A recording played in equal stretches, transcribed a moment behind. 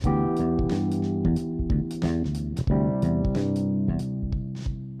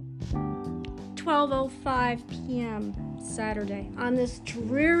12:05 p.m. Saturday on this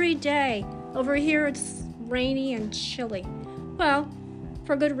dreary day. Over here it's rainy and chilly. Well,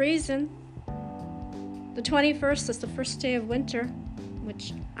 for good reason. The 21st is the first day of winter,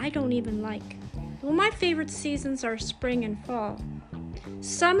 which I don't even like. Well, my favorite seasons are spring and fall.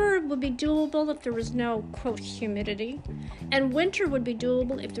 Summer would be doable if there was no, quote, humidity, and winter would be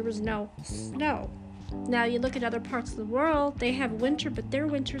doable if there was no snow. Now, you look at other parts of the world, they have winter, but their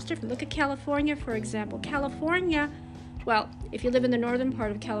winter is different. Look at California, for example. California, well, if you live in the northern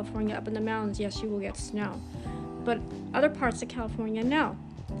part of California, up in the mountains, yes, you will get snow. But other parts of California, no.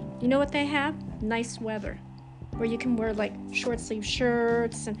 You know what they have? Nice weather, where you can wear like short sleeve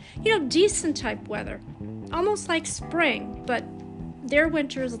shirts and, decent type weather. Almost like spring, but their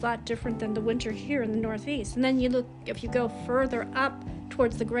winter is a lot different than the winter here in the Northeast. And then if you go further up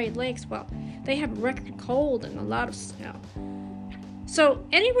towards the Great Lakes, well, they have record cold and a lot of snow. So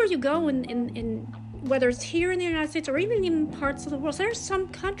anywhere you go in whether it's here in the United States or even in parts of the world, there are some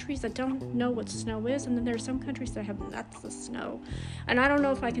countries that don't know what snow is, and then there are some countries that have lots of snow. And I don't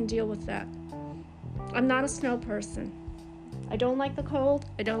know if I can deal with that. I'm not a snow person. I don't like the cold.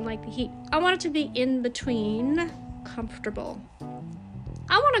 I don't like the heat. I want it to be in between, comfortable.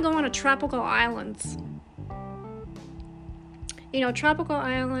 I want to go on a tropical islands. Tropical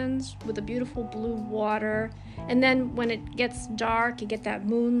islands with a beautiful blue water. And then when it gets dark, you get that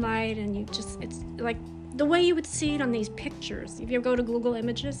moonlight and it's like the way you would see it on these pictures. If you ever go to Google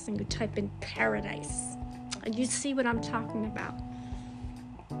Images and you type in paradise, and you see what I'm talking about.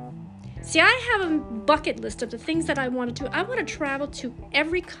 See, I have a bucket list of the things that I want to do. I want to travel to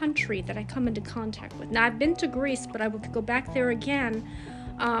every country that I come into contact with. Now, I've been to Greece, but I will go back there again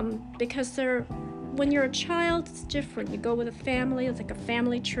because when you're a child, it's different. You go with a family, it's like a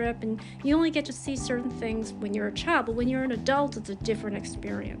family trip, and you only get to see certain things when you're a child, but when you're an adult, it's a different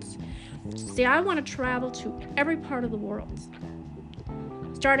experience. See, I want to travel to every part of the world,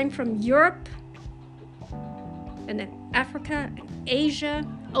 starting from Europe, and then Africa, and Asia,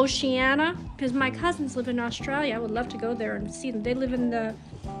 Oceania, because my cousins live in Australia. I would love to go there and see them. They live in the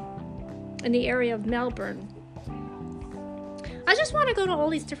area of Melbourne. I just want to go to all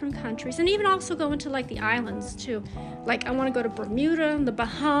these different countries and even also go into like the islands too. Like I want to go to Bermuda and the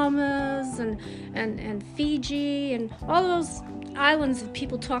Bahamas and Fiji and all those islands that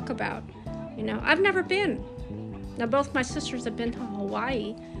people talk about. I've never been. Now both my sisters have been to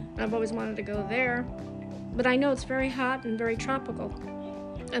Hawaii and I've always wanted to go there. But I know it's very hot and very tropical.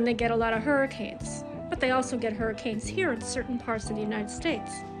 And they get a lot of hurricanes. But they also get hurricanes here in certain parts of the United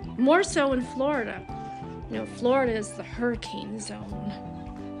States. More so in Florida. Florida is the hurricane zone.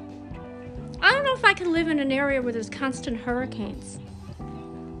 I don't know if I can live in an area where there's constant hurricanes.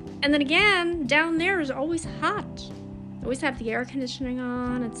 And then again, down there is always hot. They always have the air conditioning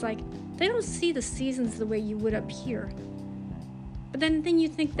on. It's like they don't see the seasons the way you would up here. But then you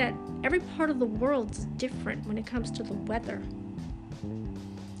think that every part of the world is different when it comes to the weather.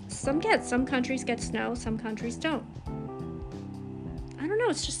 Some countries get snow, some countries don't. I don't know,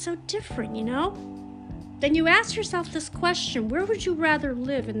 it's just so different, Then you ask yourself this question, where would you rather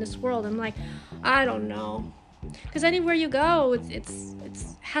live in this world? I'm like, I don't know. Because anywhere you go, it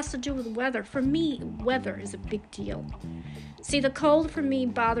has to do with weather. For me, weather is a big deal. See, the cold for me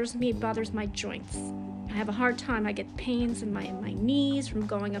bothers me. It bothers my joints. I have a hard time. I get pains in my knees from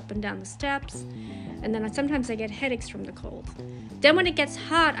going up and down the steps. And then sometimes I get headaches from the cold. Then when it gets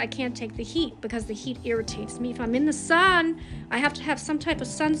hot, I can't take the heat because the heat irritates me. If I'm in the sun, I have to have some type of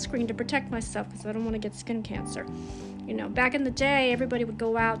sunscreen to protect myself because I don't want to get skin cancer. Back in the day, everybody would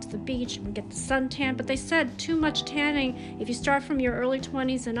go out to the beach and get the suntan, but they said too much tanning, if you start from your early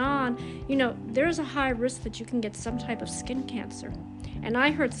 20s and on, there's a high risk that you can get some type of skin cancer. And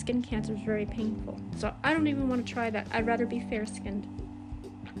I heard skin cancer is very painful. So I don't even want to try that. I'd rather be fair-skinned.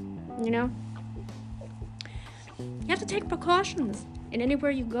 You have to take precautions in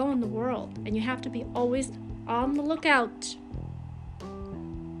anywhere you go in the world. And you have to be always on the lookout.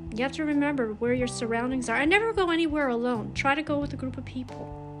 You have to remember where your surroundings are. I never go anywhere alone. Try to go with a group of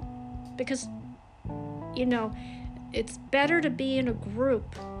people. Because, it's better to be in a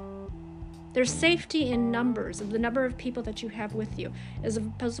group. There's safety in numbers, of the number of people that you have with you, as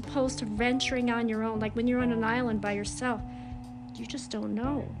opposed to venturing on your own. Like when you're on an island by yourself, you just don't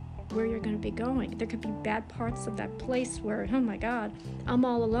know where you're going to be going. There could be bad parts of that place where, oh my God, I'm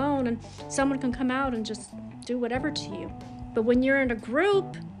all alone, and someone can come out and just do whatever to you. But when you're in a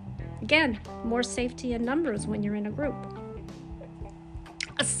group, again, more safety in numbers when you're in a group.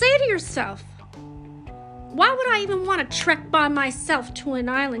 Say to yourself, why would I even want to trek by myself to an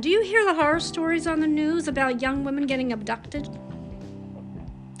island? Do you hear the horror stories on the news about young women getting abducted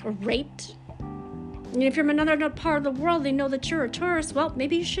or raped? And if you're from another part of the world, they know that you're a tourist. Well,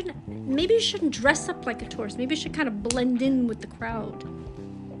 maybe you shouldn't dress up like a tourist. Maybe you should kind of blend in with the crowd.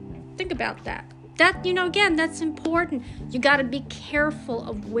 Think about that. That, again, that's important. You got to be careful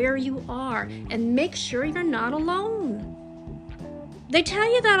of where you are and make sure you're not alone. They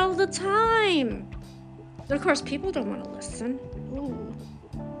tell you that all the time. But of course, people don't want to listen. Ooh.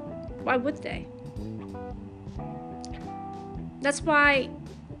 Why would they? That's why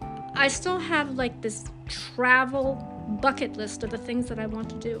I still have like this travel bucket list of the things that I want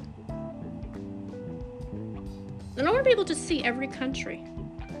to do. And I want to be able to see every country.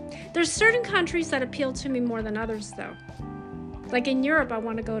 There's certain countries that appeal to me more than others, though. Like in Europe, I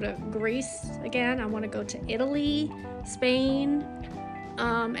want to go to Greece again. I want to go to Italy, Spain.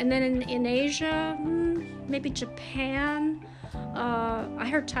 And then in Asia, maybe Japan. I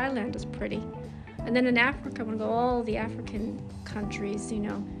heard Thailand is pretty. And then in Africa, I want to go all the African countries,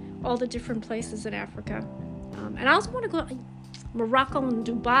 all the different places in Africa. And I also want to go Morocco and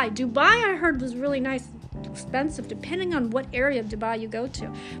Dubai. Dubai, I heard, was really nice, expensive, depending on what area of Dubai you go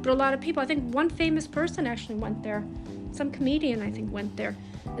to. But a lot of people, I think one famous person actually went there. Some comedian, I think, went there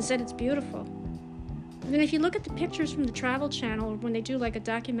and said it's beautiful. I mean, if you look at the pictures from the Travel Channel, when they do like a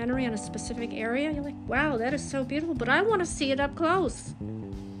documentary on a specific area, you're like, wow, that is so beautiful, but I want to see it up close.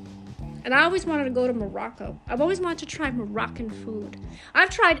 And I always wanted to go to Morocco. I've always wanted to try Moroccan food. I've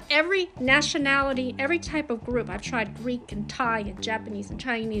tried every nationality, every type of group. I've tried Greek and Thai and Japanese and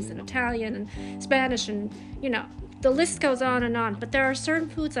Chinese and Italian and Spanish and, the list goes on and on. But there are certain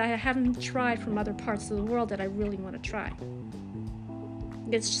foods I haven't tried from other parts of the world that I really want to try.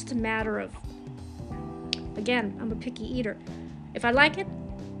 It's just a matter of, again, I'm a picky eater. If I like it,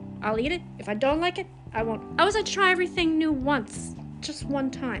 I'll eat it. If I don't like it, I won't. I always like to try everything new once, just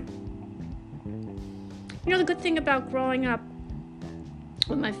one time. The good thing about growing up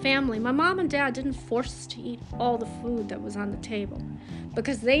with my family, my mom and dad didn't force us to eat all the food that was on the table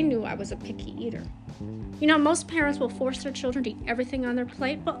because they knew I was a picky eater. Most parents will force their children to eat everything on their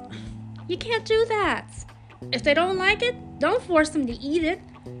plate. Well, you can't do that. If they don't like it, don't force them to eat it.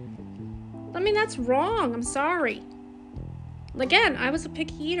 I mean, that's wrong. I'm sorry. Again, I was a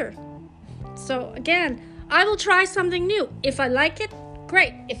picky eater. So, again, I will try something new. If I like it,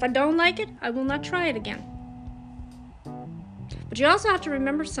 great. If I don't like it, I will not try it again. But you also have to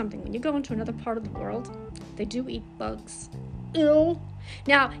remember something. When you go into another part of the world, they do eat bugs. Ew.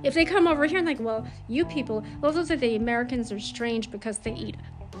 Now, if they come over here and like, well, you people, well, those are the Americans are strange because they eat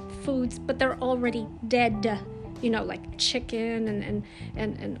foods, but they're already dead. Like chicken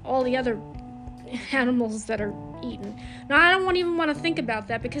and all the other animals that are eaten. Now, I don't even want to think about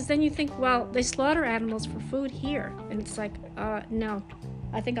that because then you think, well, they slaughter animals for food here. And it's like, no,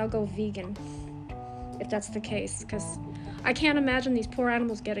 I think I'll go vegan if that's the case because I can't imagine these poor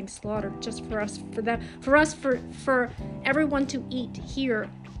animals getting slaughtered just for everyone to eat here,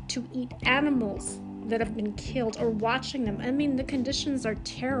 to eat animals that have been killed or watching them. I mean, the conditions are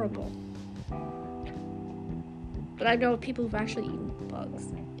terrible. But I know people who've actually eaten bugs.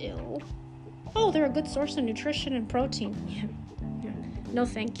 Ew. Oh, they're a good source of nutrition and protein. Yeah. No,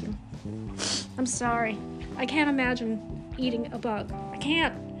 thank you. I'm sorry. I can't imagine eating a bug. I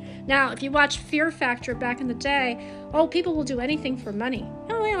can't. Now, if you watch Fear Factor back in the day, people will do anything for money.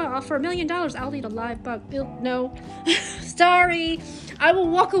 Oh, yeah, for $1 million, I'll eat a live bug. Ew, no. Sorry. I will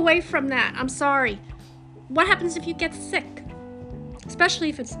walk away from that. I'm sorry. What happens if you get sick? Especially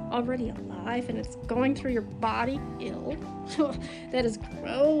if it's already alive and it's going through your body. Ew. That is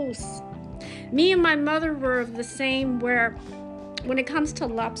gross. Me and my mother were the same where when it comes to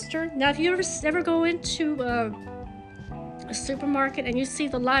lobster. Now, if you ever go into a supermarket and you see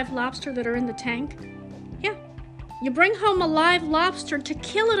the live lobster that are in the tank, yeah, you bring home a live lobster to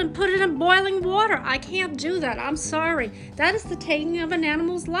kill it and put it in boiling water. I can't do that. I'm sorry. That is the taking of an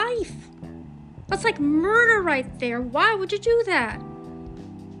animal's life. That's like murder right there. Why would you do that?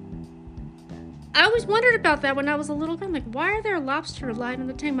 I always wondered about that when I was a little girl. I'm like, why are there lobster alive in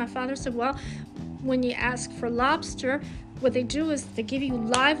the tank? My father said, well, when you ask for lobster, what they do is they give you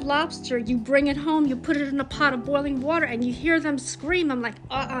live lobster, you bring it home, you put it in a pot of boiling water, and you hear them scream. I'm like,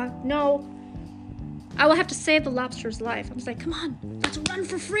 no. I will have to save the lobster's life. I was like, come on, let's run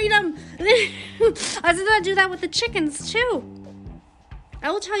for freedom. I said, I do that with the chickens, too. I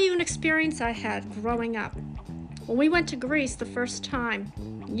will tell you an experience I had growing up. When we went to Greece the first time,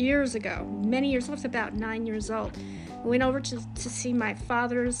 years ago, many years, I was about 9 years old. We went over to see my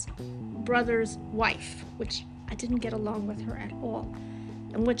father's brother's wife, which I didn't get along with her at all.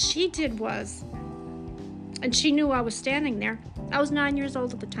 And what she did was, and she knew I was standing there. I was 9 years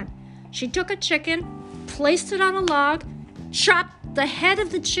old at the time. She took a chicken, placed it on a log, chopped the head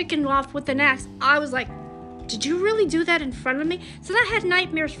of the chicken off with an axe. I was like, did you really do that in front of me? So I had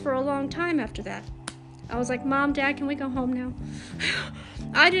nightmares for a long time after that. I was like, Mom, Dad, can we go home now?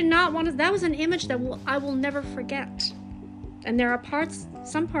 I did not want to. That was an image that I will never forget. And there are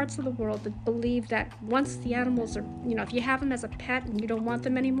some parts of the world that believe that once the animals are, if you have them as a pet and you don't want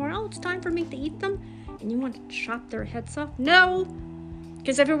them anymore, it's time for me to eat them, and you want to chop their heads off? No,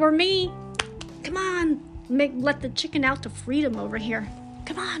 because if it were me, come on, let the chicken out to freedom over here.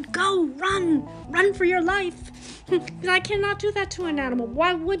 Come on, go, run for your life. I cannot do that to an animal.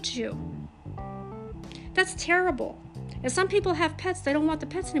 Why would you? That's terrible. If some people have pets, they don't want the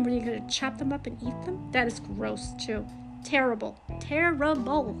pets anymore. You're going to chop them up and eat them? That is gross, too. Terrible.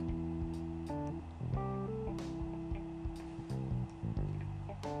 Terrible.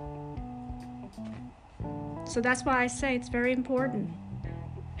 So that's why I say it's very important.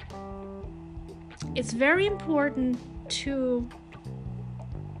 It's very important to,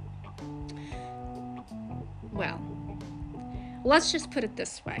 let's just put it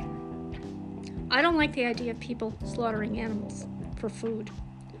this way. I don't like the idea of people slaughtering animals for food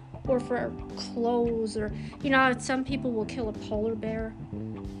or for clothes, or, some people will kill a polar bear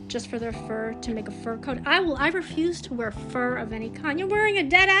just for their fur, to make a fur coat. I refuse to wear fur of any kind. You're wearing a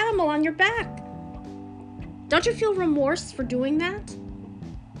dead animal on your back. Don't you feel remorse for doing that?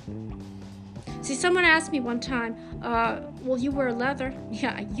 See, someone asked me one time, will you wear leather?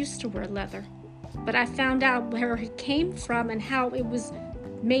 Yeah, I used to wear leather. But I found out where it came from and how it was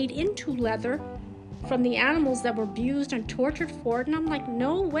made into leather from the animals that were abused and tortured for it. And I'm like,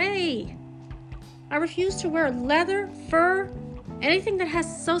 no way. I refuse to wear leather, fur, anything that has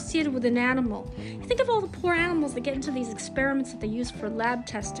associated with an animal. You think of all the poor animals that get into these experiments that they use for lab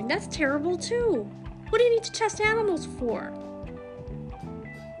testing. That's terrible too. What do you need to test animals for?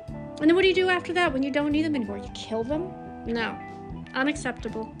 And then what do you do after that when you don't need them anymore? You kill them? No.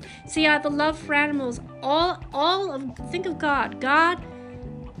 Unacceptable. See, the love for animals, think of God. God,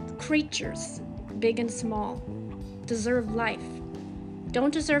 creatures, big and small, deserve life.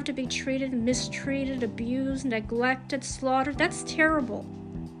 Don't deserve to be treated, mistreated, abused, neglected, slaughtered. That's terrible.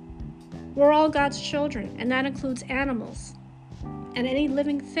 We're all God's children, and that includes animals. And any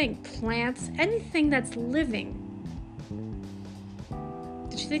living thing, plants, anything that's living.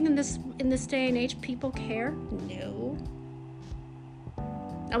 Did you think in this day and age people care? No.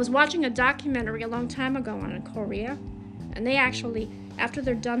 I was watching a documentary a long time ago on Korea, and they actually, after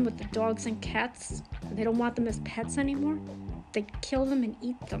they're done with the dogs and cats, and they don't want them as pets anymore, they kill them and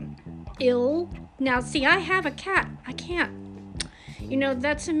eat them. Ill. Now, see, I have a cat. I can't.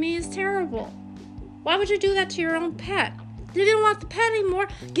 That to me is terrible. Why would you do that to your own pet? If you don't want the pet anymore,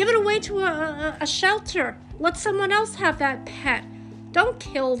 give it away to a shelter. Let someone else have that pet. Don't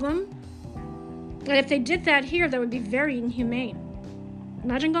kill them. And if they did that here, that would be very inhumane.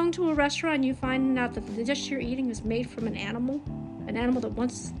 Imagine going to a restaurant and you finding out that the dish you're eating is made from an animal that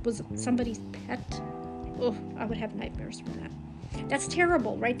once was somebody's pet. Oh, I would have nightmares from that. That's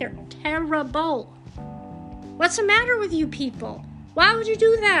terrible, right there. Terrible. What's the matter with you people? Why would you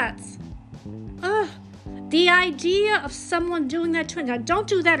do that? Ugh. The idea of someone doing that to it. Now, don't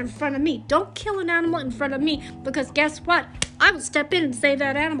do that in front of me. Don't kill an animal in front of me, because guess what? I will step in and save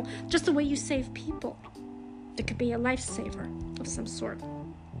that animal, just the way you save people. It could be a lifesaver of some sort.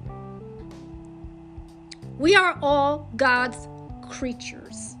 We are all God's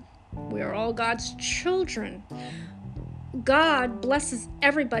creatures. We are all God's children. God blesses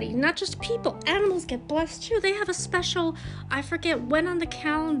everybody, not just people. Animals get blessed too. They have a special, I forget when on the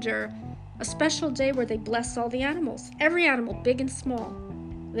calendar, a special day where they bless all the animals. Every animal, big and small.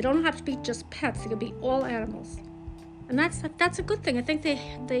 They don't have to be just pets. They could be all animals. And that's a good thing. I think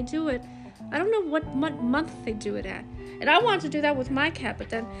they do it. I don't know what month they do it at. And I wanted to do that with my cat, but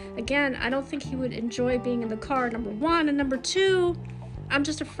then, again, I don't think he would enjoy being in the car, number one. And number two, I'm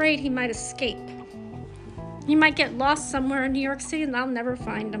just afraid he might escape. He might get lost somewhere in New York City, and I'll never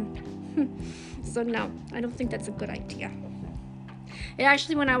find him. So no, I don't think that's a good idea.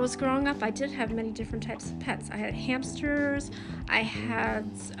 Actually, when I was growing up, I did have many different types of pets. I had hamsters. I had,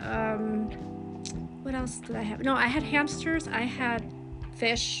 what else did I have? No, I had hamsters. I had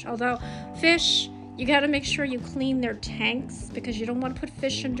fish. Although fish, you got to make sure you clean their tanks, because you don't want to put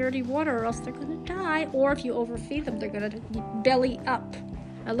fish in dirty water or else they're going to die. Or if you overfeed them, they're going to belly up.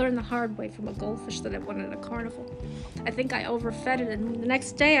 I learned the hard way from a goldfish that I won at a carnival. I think I overfed it, and the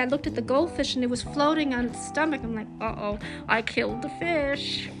next day I looked at the goldfish and it was floating on its stomach. I'm like, uh-oh, I killed the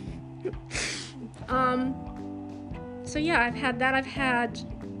fish. So yeah, I've had that. I've had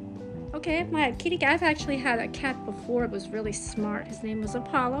kitty cat. I've actually had a cat before. It was really smart. His name was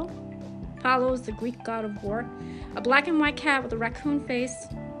Apollo. Apollo is the Greek god of war. A black and white cat with a raccoon face,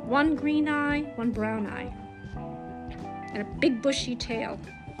 one green eye, one brown eye, and a big bushy tail.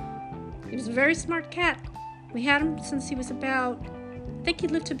 He was a very smart cat. We had him since he was I think he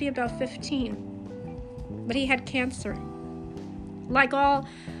lived to be about 15. But he had cancer.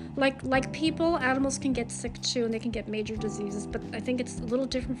 Like people, animals can get sick too, and they can get major diseases, but I think it's a little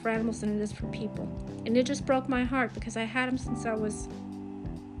different for animals than it is for people. And it just broke my heart because I had him since I was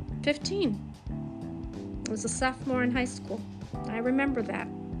 15. I was a sophomore in high school. I remember that.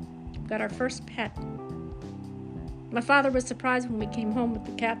 Got our first pet. My father was surprised when we came home with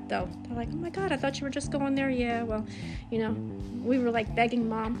the cat, though. They're like, oh my God, I thought you were just going there. Yeah, well, we were like begging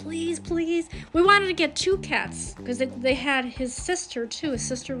Mom, please, please. We wanted to get 2 cats because they had his sister, too. His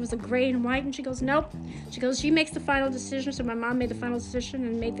sister was a gray and white, and she goes, nope. She goes, she makes the final decision. So my mom made the final decision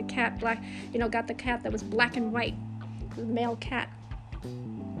and made the cat black, got the cat that was black and white, the male cat.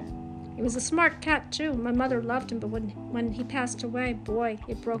 He was a smart cat, too. My mother loved him, but when he passed away, boy,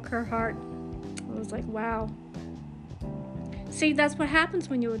 it broke her heart. I was like, wow. See, that's what happens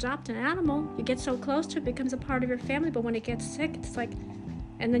when you adopt an animal. You get so close to it, it becomes a part of your family, but when it gets sick, it's like,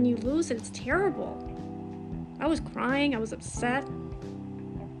 and then you lose it, it's terrible. I was crying, I was upset.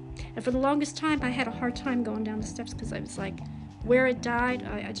 And for the longest time, I had a hard time going down the steps because I was like, where it died,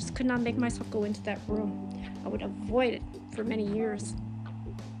 I just could not make myself go into that room. I would avoid it for many years.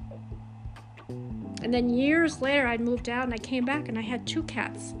 And then years later, I'd moved out and I came back and I had 2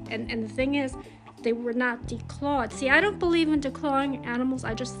 cats. And the thing is, they were not declawed. See, I don't believe in declawing animals.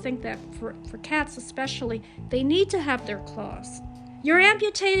 I just think that for cats especially, they need to have their claws. You're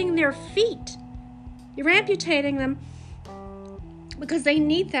amputating their feet. You're amputating them because they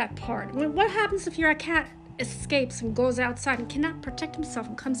need that part. What happens if your cat escapes and goes outside and cannot protect himself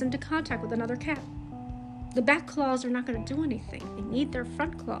and comes into contact with another cat? The back claws are not going to do anything. They need their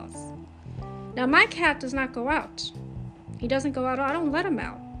front claws. Now, my cat does not go out. He doesn't go out. I don't let him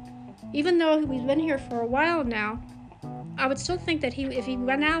out. Even though we've been here for a while now, I would still think that if he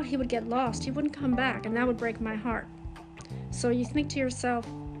went out, he would get lost. He wouldn't come back, and that would break my heart. So you think to yourself,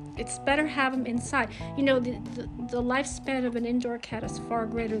 it's better have him inside. The lifespan of an indoor cat is far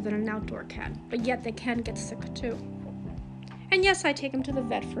greater than an outdoor cat, but yet they can get sick too. And yes, I take him to the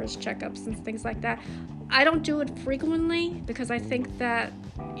vet for his checkups and things like that. I don't do it frequently because I think that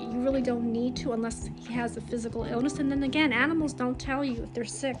you really don't need to unless he has a physical illness. And then again, animals don't tell you if they're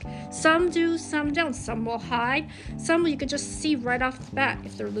sick. Some do, some don't. Some will hide. Some you could just see right off the bat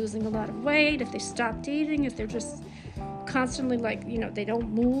if they're losing a lot of weight, if they stopped eating, if they're just constantly they don't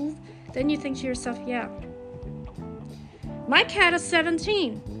move. Then you think to yourself, yeah. My cat is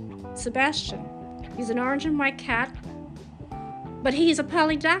 17, Sebastian. He's an orange and white cat. But he's a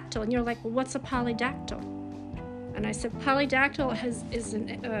polydactyl. And you're like, well, what's a polydactyl? And I said, polydactyl is an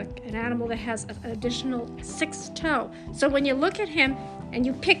animal that has an additional 6th toe. So when you look at him and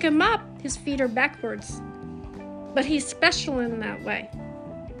you pick him up, his feet are backwards. But he's special in that way.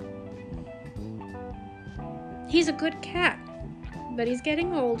 He's a good cat, but he's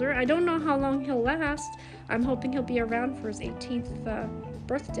getting older. I don't know how long he'll last. I'm hoping he'll be around for his 18th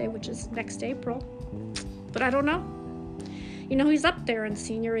birthday, which is next April. But I don't know. He's up there in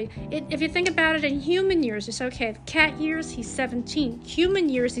senior. If you think about it in human years, you say, okay, cat years, he's 17. Human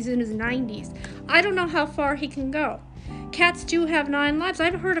years, he's in his 90s. I don't know how far he can go. Cats do have 9 lives.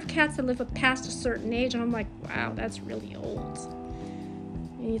 I've heard of cats that live past a certain age, and I'm like, wow, that's really old.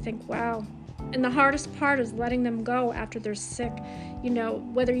 And you think, wow. And the hardest part is letting them go after they're sick.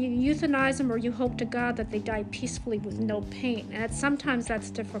 Whether you euthanize them or you hope to God that they die peacefully with no pain. And sometimes that's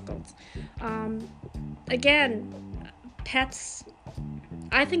difficult. Again, pets,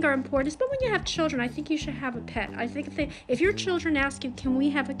 I think, are important. But when you have children, I think you should have a pet. I think if your children ask you, can we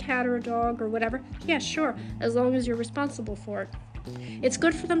have a cat or a dog or whatever? Yeah, sure, as long as you're responsible for it. It's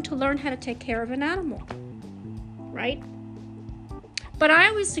good for them to learn how to take care of an animal, right? But I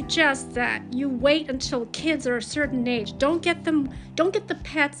always suggest that you wait until kids are a certain age. Don't get the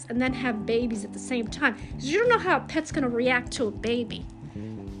pets and then have babies at the same time. Because you don't know how a pet's going to react to a baby.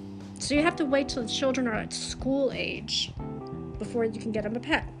 So you have to wait till the children are at school age before you can get them a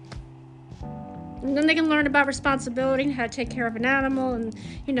pet. And then they can learn about responsibility and how to take care of an animal, and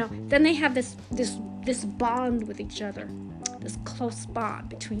then they have this bond with each other, this close bond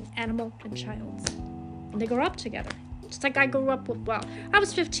between animal and child. And they grow up together. Just like I grew up with, I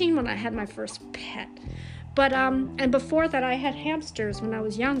was 15 when I had my first pet. But and before that I had hamsters when I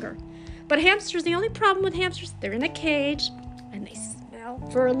was younger. But hamsters, the only problem with hamsters, they're in a cage and they smell.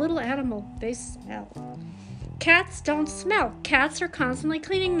 For a little animal, they smell. Cats don't smell. Cats are constantly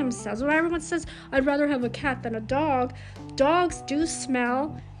cleaning themselves. When everyone says, I'd rather have a cat than a dog, dogs do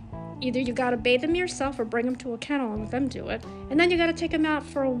smell. either you gotta bathe them yourself or bring them to a kennel and let them do it. And then you gotta take them out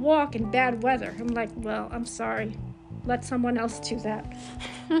for a walk in bad weather. I'm like, well, I'm sorry. Let someone else do that.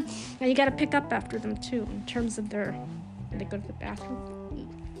 And you gotta pick up after them too, in terms of when they go to the bathroom.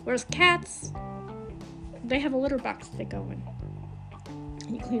 Whereas cats, they have a litter box they go in.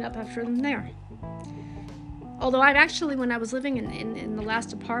 And you clean up after them there. Although when I was living in the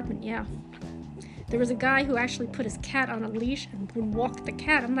last apartment, yeah, there was a guy who actually put his cat on a leash and would walk the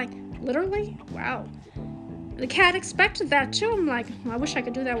cat. I'm like, literally? Wow. The cat expected that too. I'm like, I wish I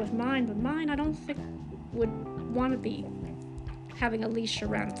could do that with mine, but mine I don't think would want to be having a leash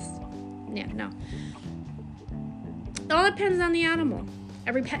around. Yeah, no. It all depends on the animal.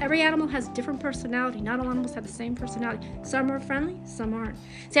 Every animal has different personality. Not all animals have the same personality. Some are friendly, some aren't.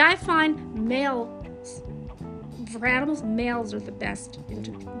 See, I find for animals, males are the best.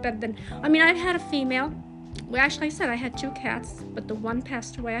 I've had a female. Well, actually, I said I had 2 cats, but the one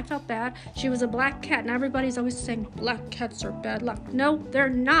passed away. I felt bad. She was a black cat, and everybody's always saying black cats are bad luck. No, they're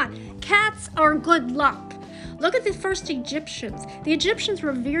not. Cats are good luck. Look at the first Egyptians. The Egyptians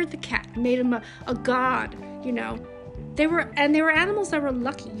revered the cat, made him a god, you know. They were animals that were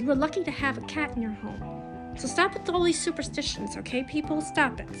lucky. You were lucky to have a cat in your home. So stop with all these superstitions, okay, people?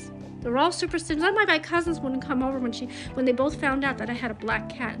 Stop it. They're all superstitious. None of my cousins wouldn't come over when they both found out that I had a black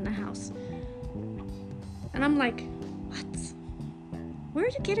cat in the house. And I'm like, what? Where are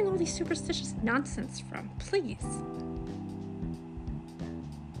you getting all these superstitious nonsense from? Please.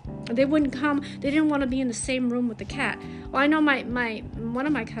 They wouldn't come. They didn't want to be in the same room with the cat. Well, I know one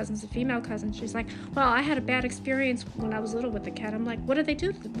of my cousins, a female cousin, she's like, well, I had a bad experience when I was little with the cat. I'm like, what did they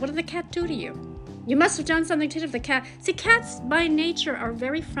do? What did the cat do to you? You must have done something to the cat. See, cats by nature are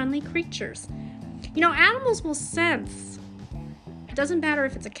very friendly creatures. You know, animals will sense. It doesn't matter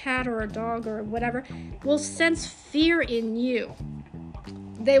if it's a cat or a dog or whatever, will sense fear in you.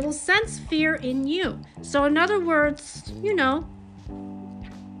 They will sense fear in you. So in other words, you know,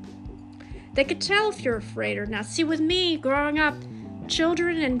 they could tell if you're afraid or not. See, with me, growing up,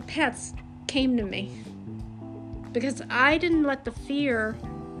 children and pets came to me because I didn't let the fear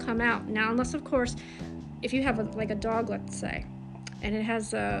come out. Now, unless, of course, if you have a dog, let's say, and it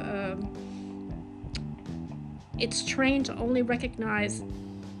has it's trained to only recognize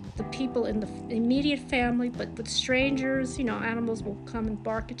the people in the immediate family, but with strangers, you know, animals will come and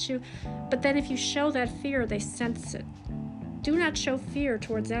bark at you. But then if you show that fear, they sense it. Do not show fear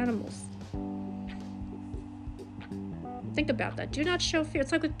towards animals. Think about that. Do not show fear.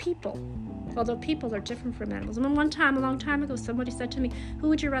 It's like with people. Although people are different from animals. I mean, a long time ago, somebody said to me, who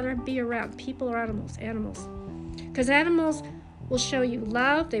would you rather be around, people or animals? Animals. Because animals will show you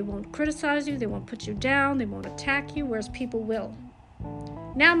love, they won't criticize you, they won't put you down, they won't attack you, whereas people will.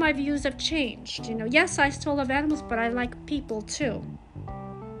 Now my views have changed. You know, yes, I still love animals, but I like people too.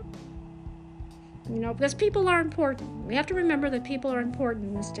 You know, because people are important. We have to remember that people are important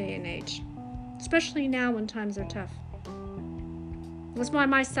in this day and age. Especially now when times are tough. That's why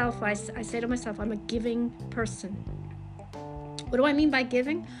I say to myself, I'm a giving person. What do I mean by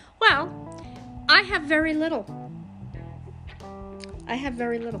giving? Well, I have very little.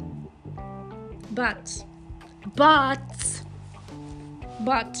 But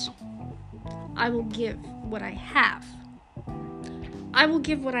I will give what I have. I will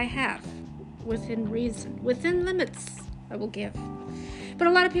give what I have within reason, within limits. I will give. But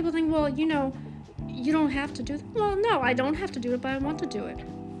a lot of people think, well, you know, you don't have to do that. Well, no, I don't have to do it, but I want to do it.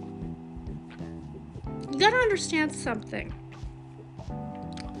 You got to understand something.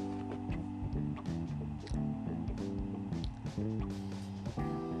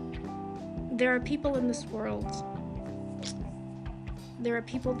 There are people in this world. There are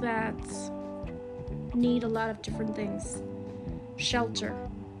people that need a lot of different things. Shelter,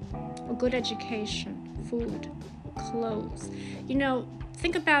 a good education, food, clothes. You know,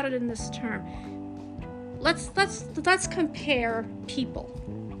 think about it in this term. Let's compare people.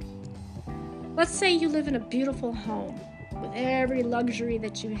 Let's say you live in a beautiful home with every luxury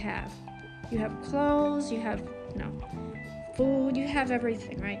that you have. You have clothes, you have, food, you have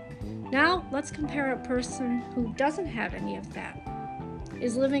everything, right? Now, let's compare a person who doesn't have any of that,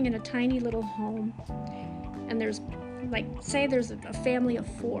 is living in a tiny little home, and there's, say there's a family of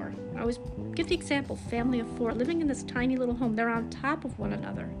 4. I always give the example, family of 4, living in this tiny little home. They're on top of one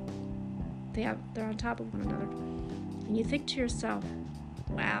another. They're on top of one another. And you think to yourself,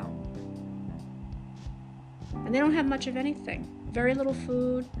 wow. And they don't have much of anything. Very little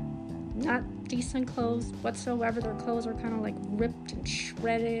food, not decent clothes whatsoever. Their clothes are kind of like ripped and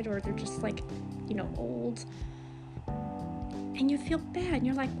shredded, or they're just old. And you feel bad. And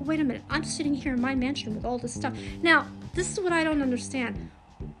you're like, well, wait a minute. I'm sitting here in my mansion with all this stuff. Now, this is what I don't understand.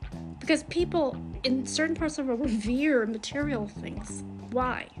 Because people in certain parts of the world revere material things.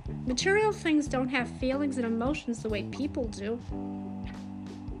 Why? Material things don't have feelings and emotions the way people do.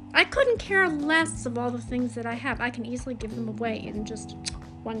 I couldn't care less of all the things that I have. I can easily give them away in just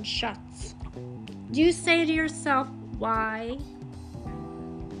one shot. Do you say to yourself, why?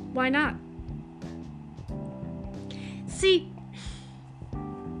 Why not? See,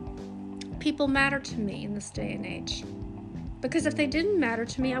 people matter to me in this day and age. Because if they didn't matter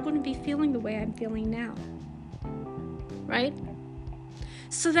to me, I wouldn't be feeling the way I'm feeling now. Right?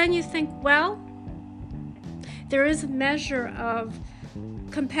 So then you think, well, there is a measure of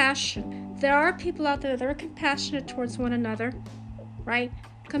compassion. There are people out there that are compassionate towards one another, right?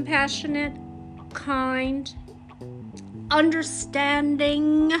 Compassionate, kind,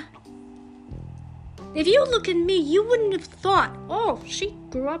 understanding. If you look at me, you wouldn't have thought, oh, she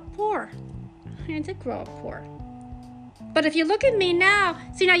grew up poor. I did grow up poor. But if you look at me now,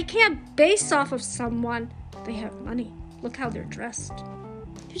 see, now you can't base off of someone. They have money. Look how they're dressed.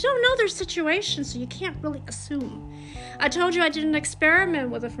 You don't know their situation, so you can't really assume. I told you I did an experiment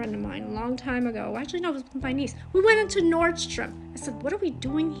with a friend of mine a long time ago. Actually, no, it was with my niece. We went into Nordstrom. I said, what are we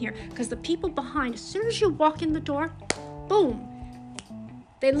doing here? Because the people behind, as soon as you walk in the door, boom.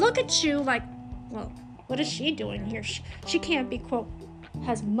 They look at you like, well, what is she doing here? She can't be, quote,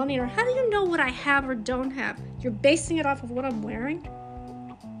 has money. Or how do you know what I have or don't have? You're basing it off of what I'm wearing?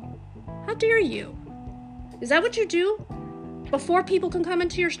 How dare you? Is that what you do? Before people can come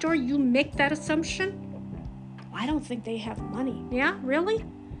into your store, you make that assumption? I don't think they have money. Yeah, really?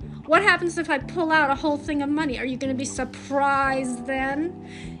 What happens if I pull out a whole thing of money? Are you going to be surprised then?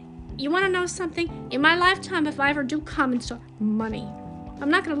 You want to know something? In my lifetime, if I ever do come into money,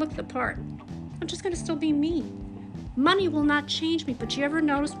 I'm not going to look the part. I'm just going to still be me. Money will not change me, but you ever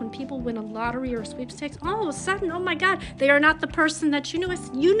notice when people win a lottery or a sweepstakes, all of a sudden, oh my God, they are not the person that you knew.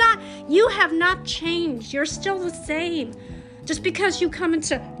 You have not changed. You're still the same. Just because you come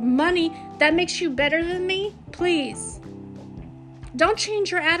into money, that makes you better than me? Please. Don't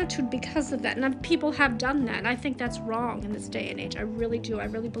change your attitude because of that. And people have done that, and I think that's wrong in this day and age. I really do. I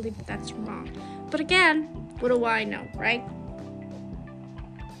really believe that that's wrong. But again, what do I know, right?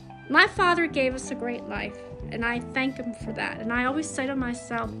 My father gave us a great life, and I thank him for that. And I always say to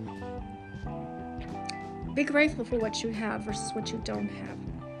myself, be grateful for what you have versus what you don't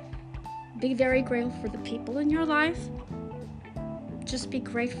have. Be very grateful for the people in your life. Just be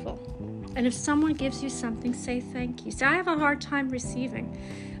grateful. And if someone gives you something, say thank you. See, I have a hard time receiving,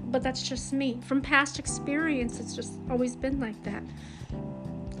 but that's just me. From past experience, it's just always been like that.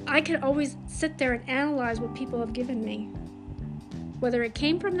 I can always sit there and analyze what people have given me, whether it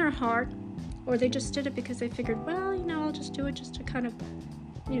came from their heart or they just did it because they figured, well, I'll just do it just to kind of,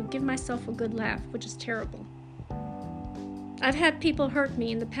 give myself a good laugh, which is terrible. I've had people hurt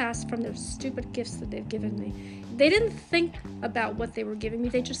me in the past from their stupid gifts that they've given me. They didn't think about what they were giving me.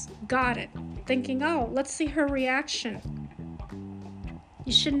 They just got it, thinking, oh, let's see her reaction.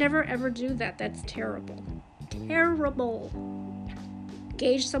 You should never, ever do that. That's terrible. Terrible.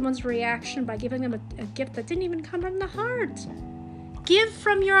 Gauge someone's reaction by giving them a gift that didn't even come from the heart. Give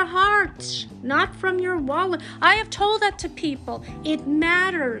from your heart, not from your wallet. I have told that to people. It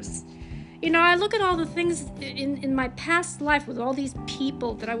matters. I look at all the things in my past life with all these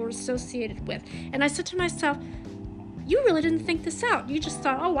people that I were associated with, and I said to myself, you really didn't think this out. You just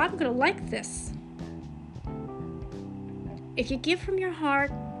thought, oh, I'm going to like this. If you give from your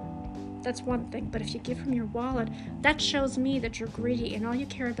heart, that's one thing. But if you give from your wallet, that shows me that you're greedy and all you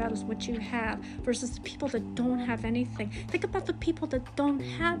care about is what you have versus the people that don't have anything. Think about the people that don't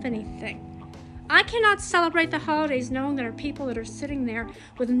have anything. I cannot celebrate the holidays knowing there are people that are sitting there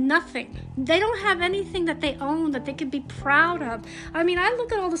with nothing. They don't have anything that they own that they could be proud of. I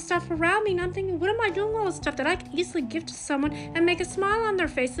look at all the stuff around me and I'm thinking, what am I doing with all this stuff that I could easily give to someone and make a smile on their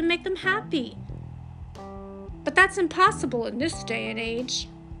face and make them happy? But that's impossible in this day and age.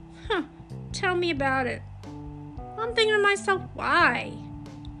 Tell me about it. I'm thinking to myself, why?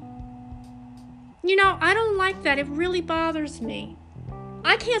 I don't like that. It really bothers me.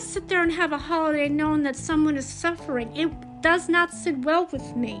 I can't sit there and have a holiday knowing that someone is suffering. It does not sit well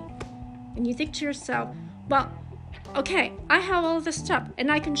with me. And you think to yourself, well, okay, I have all this stuff,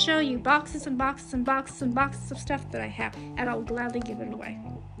 and I can show you boxes and boxes and boxes and boxes of stuff that I have, and I'll gladly give it away.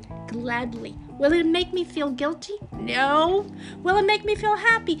 Gladly. Will it make me feel guilty? No. Will it make me feel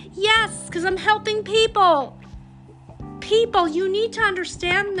happy? Yes, because I'm helping people. People, you need to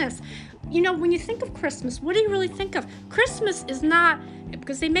understand this. When you think of Christmas, what do you really think of? Christmas is not,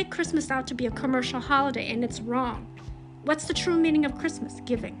 because they make Christmas out to be a commercial holiday, and it's wrong. What's the true meaning of Christmas?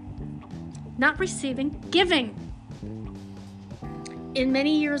 Giving. Not receiving, giving. in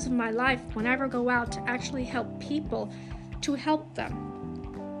many years of my life, whenever I go out to actually help people, to help them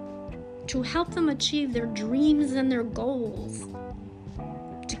achieve their dreams and their goals,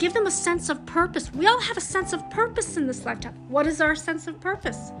 to give them a sense of purpose. We all have a sense of purpose in this lifetime. What is our sense of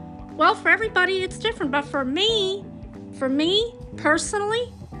purpose? Well, for everybody, it's different. But for me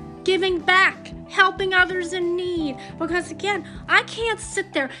personally, giving back, helping others in need. Because again, I can't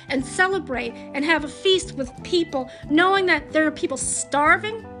sit there and celebrate and have a feast with people knowing that there are people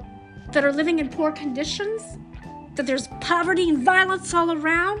starving, that are living in poor conditions, that there's poverty and violence all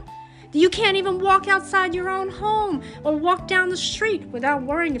around. You can't even walk outside your own home or walk down the street without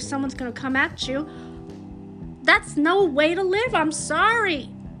worrying if someone's going to come at you. That's no way to live. I'm sorry.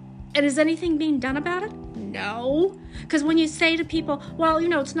 And is anything being done about it? No. Because when you say to people, well,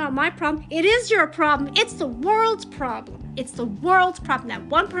 it's not my problem, it is your problem. It's the world's problem. It's the world's problem. That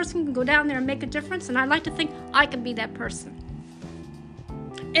one person can go down there and make a difference, and I like to think I can be that person.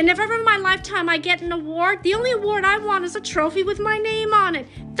 And if ever in my lifetime I get an award, the only award I want is a trophy with my name on it.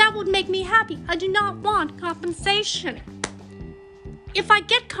 That would make me happy. I do not want compensation. If I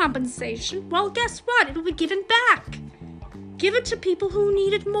get compensation, well, guess what? It will be given back. Give it to people who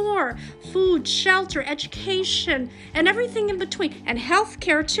need it more. Food, shelter, education, and everything in between. And health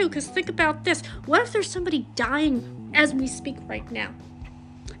care too, because think about this. What if there's somebody dying as we speak right now?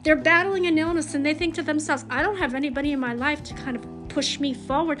 They're battling an illness and they think to themselves, I don't have anybody in my life to kind of push me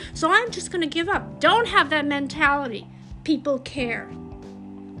forward, so I'm just going to give up. Don't have that mentality. People care.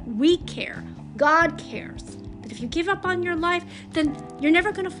 We care. God cares. But if you give up on your life, then you're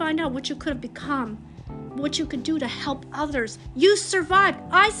never going to find out what you could have become, what you could do to help others. You survived.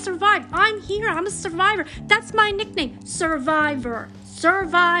 I survived. I'm here. I'm a survivor. That's my nickname. Survivor.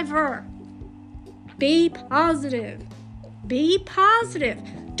 Survivor. Be positive. Be positive.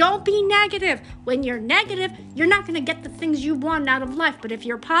 Don't be negative. When you're negative, you're not going to get the things you want out of life. But if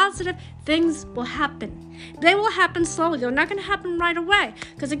you're positive, things will happen. They will happen slowly. They're not going to happen right away.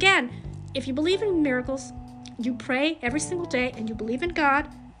 Because again, if you believe in miracles, you pray every single day, and you believe in God,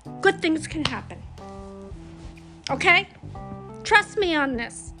 good things can happen. Okay? Trust me on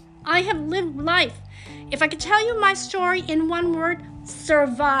this. I have lived life. If I could tell you my story in one word,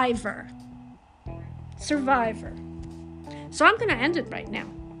 survivor. Survivor. So I'm going to end it right now,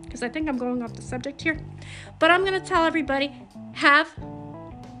 because I think I'm going off the subject here. But I'm going to tell everybody, have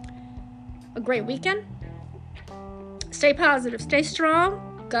a great weekend. Stay positive. Stay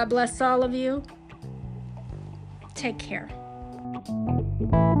strong. God bless all of you. Take care.